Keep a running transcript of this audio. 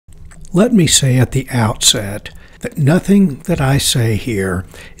Let me say at the outset that nothing that I say here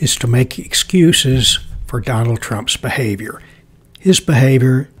is to make excuses for Donald Trump's behavior. His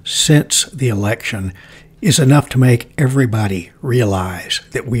behavior since the election is enough to make everybody realize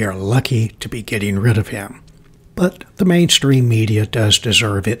that we are lucky to be getting rid of him. But the mainstream media does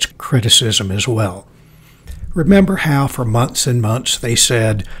deserve its criticism as well. Remember how for months and months they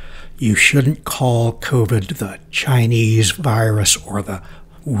said you shouldn't call COVID the Chinese virus or the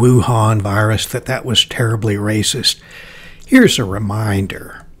Wuhan virus, that was terribly racist. Here's a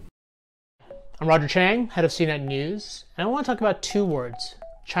reminder. I'm Roger Chang, head of CNET News, and I want to talk about two words,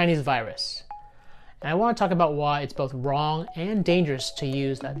 Chinese virus. And I want to talk about why it's both wrong and dangerous to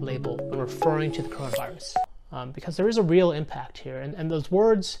use that label when referring to the coronavirus. Because there is a real impact here, and those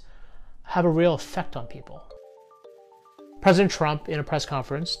words have a real effect on people. President Trump, in a press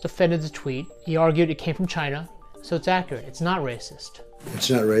conference, defended the tweet. He argued it came from China, so it's accurate. It's not racist.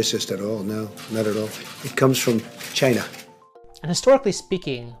 It's not racist at all, no, not at all. It comes from China. And historically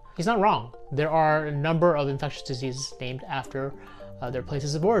speaking, he's not wrong. There are a number of infectious diseases named after their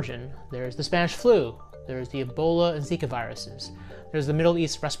places of origin. There's the Spanish flu, there's the Ebola and Zika viruses, there's the Middle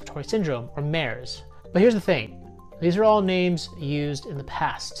East Respiratory Syndrome, or MERS. But here's the thing, these are all names used in the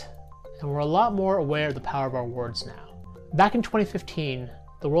past, and we're a lot more aware of the power of our words now. Back in 2015,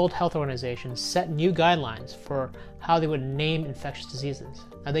 the World Health Organization set new guidelines for how they would name infectious diseases.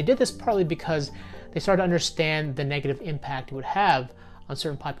 Now they did this partly because they started to understand the negative impact it would have on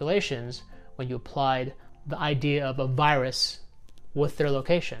certain populations when you applied the idea of a virus with their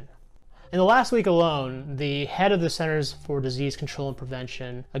location. In the last week alone, the head of the Centers for Disease Control and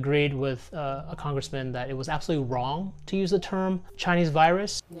Prevention agreed with a congressman that it was absolutely wrong to use the term Chinese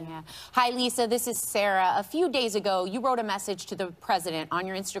virus. Yeah. Hi, Lisa. This is Sarah. A few days ago, you wrote a message to the president on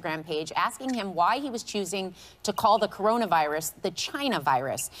your Instagram page asking him why he was choosing to call the coronavirus the China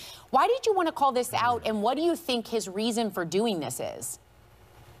virus. Why did you want to call this out, and what do you think his reason for doing this is?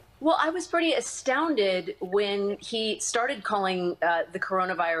 Well, I was pretty astounded when he started calling the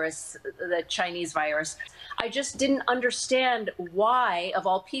coronavirus the Chinese virus. I just didn't understand why, of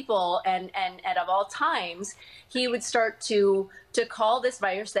all people and of all times, he would start to call this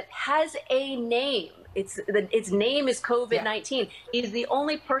virus that has a name. Its name is COVID-19. He is the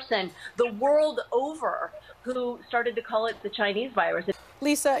only person the world over who started to call it the Chinese virus.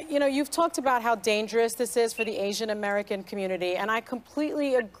 Lisa, you know, you've talked about how dangerous this is for the Asian American community, and I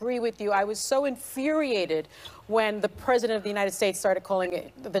completely agree with you. I was so infuriated when the President of the United States started calling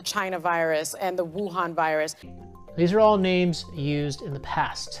it the China virus and the Wuhan virus. These are all names used in the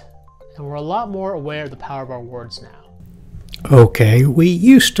past, and we're a lot more aware of the power of our words now. Okay, we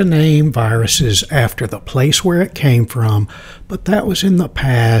used to name viruses after the place where it came from, but that was in the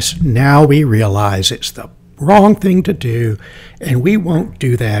past. Now we realize it's the wrong thing to do, and we won't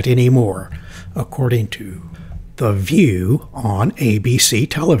do that anymore, according to The View on ABC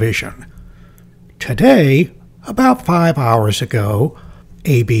television. Today, about 5 hours ago,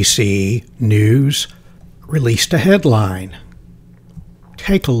 ABC News released a headline.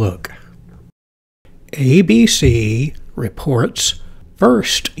 Take a look. ABC reports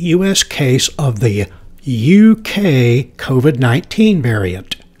first U.S. case of the UK COVID-19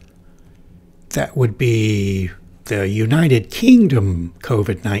 variant. That would be the United Kingdom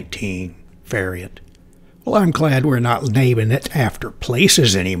COVID-19 variant. Well, I'm glad we're not naming it after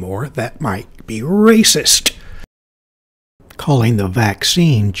places anymore. That might be racist. Calling the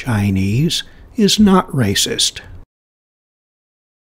vaccine Chinese is not racist.